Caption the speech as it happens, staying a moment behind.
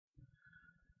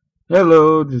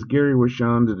Hello, this is Gary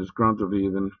Wishon, the disgruntled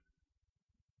heathen.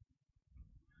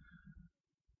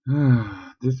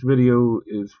 This video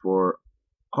is for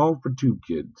all for two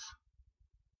kids.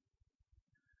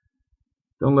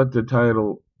 Don't let the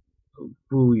title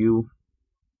fool you.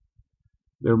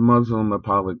 They're Muslim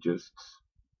apologists.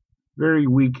 Very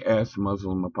weak-ass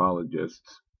Muslim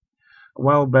apologists. A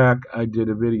while back, I did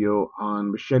a video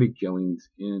on machete killings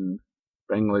in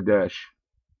Bangladesh,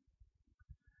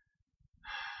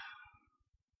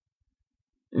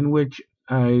 in which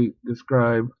I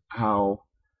describe how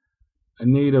a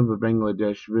native of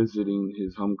Bangladesh visiting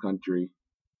his home country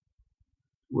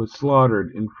was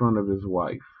slaughtered in front of his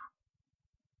wife.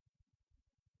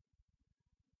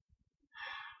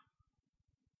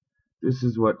 This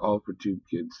is what All for Two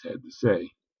Kids had to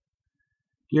say.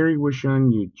 Gary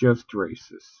Wishon, you're just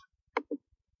racist.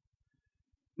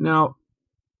 Now,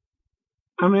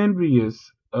 I'm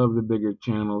envious of the bigger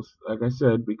channels, like I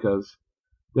said, because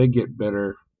they get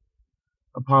better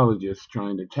apologists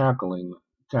trying to tackling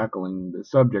the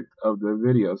subject of the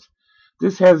videos.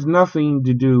 This has nothing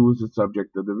to do with the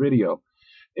subject of the video.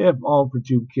 If All for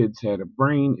Two Kids had a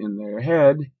brain in their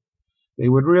head, they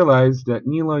would realize that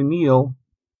Neil O'Neill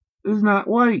is not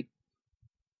white.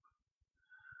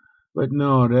 But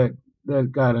no,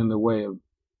 that got in the way of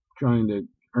trying to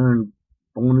earn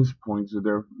bonus points with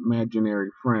their imaginary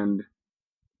friend.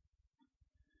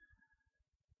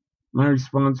 My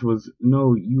response was,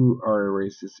 no, you are a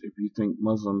racist if you think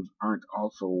Muslims aren't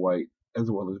also white as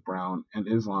well as brown, and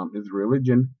Islam is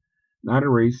religion, not a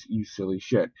race, you silly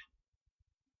shit.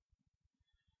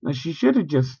 Now, she should have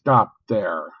just stopped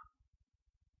there.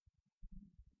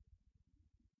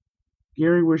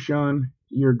 Gary Wishon,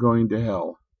 you're going to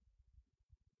hell.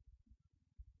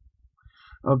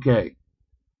 Okay,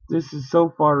 this is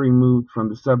so far removed from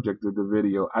the subject of the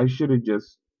video, I should have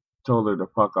just told her to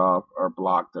fuck off or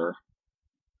blocked her.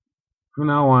 From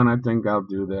now on, I think I'll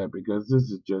do that because this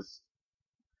is just.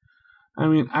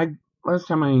 Last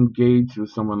time I engaged with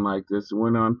someone like this, it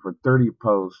went on for 30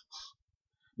 posts,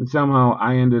 and somehow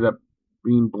I ended up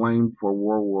being blamed for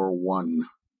World War One.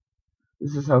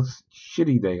 This is how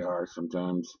shitty they are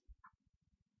sometimes.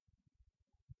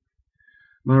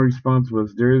 My response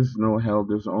was, there is no hell,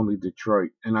 there's only Detroit,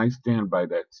 and I stand by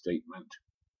that statement.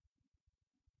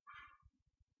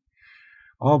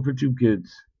 All for Two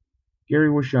Kids. Gary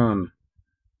Wishon.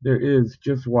 There is,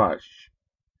 just watch.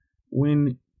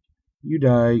 When you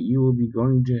die, you will be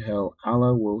going to hell.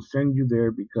 Allah will send you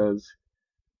there because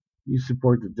you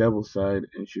support the devil's side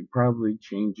and should probably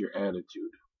change your attitude.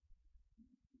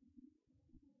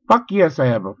 Fuck yes, I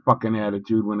have a fucking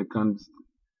attitude when it comes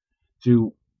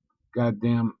to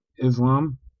goddamn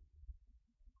Islam.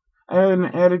 I have an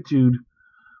attitude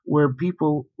where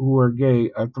people who are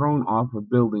gay are thrown off of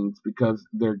buildings because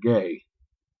they're gay.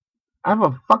 I have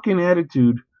a fucking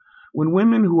attitude when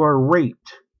women who are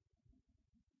raped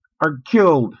are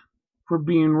killed for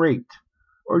being raped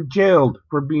or jailed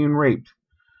for being raped,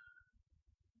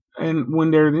 and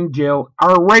when they're in jail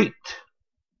are raped.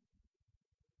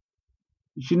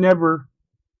 You should never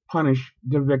punish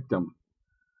the victim.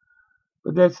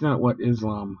 But that's not what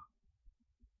Islam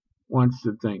wants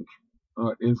to think,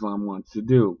 what Islam wants to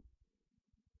do.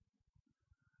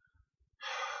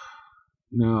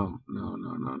 No.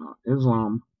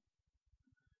 Islam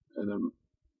and the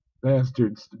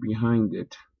bastards behind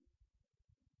it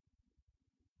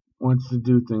wants to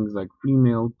do things like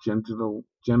female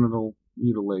genital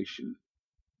mutilation.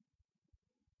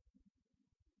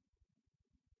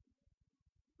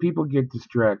 People get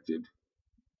distracted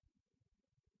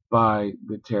by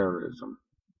the terrorism,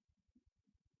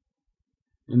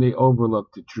 and they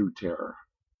overlook the true terror.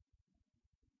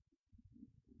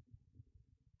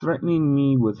 Threatening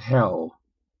me with hell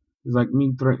is like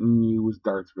me threatening you with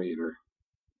Darth Vader.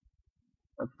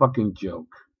 A fucking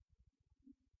joke.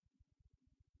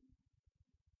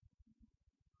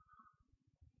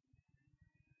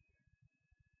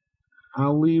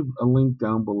 I'll leave a link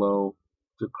down below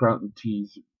to Crout &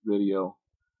 T's video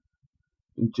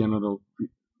in genital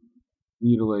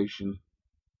mutilation.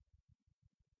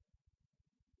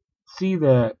 See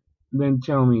that, then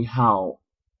tell me how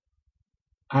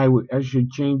I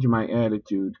should change my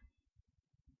attitude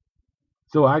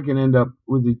so I can end up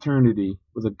with eternity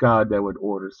with a God that would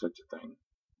order such a thing.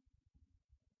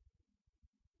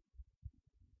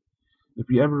 If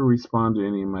you ever respond to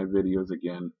any of my videos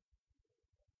again,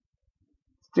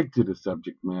 stick to the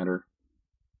subject matter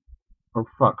or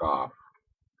fuck off.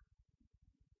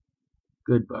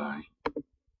 Goodbye.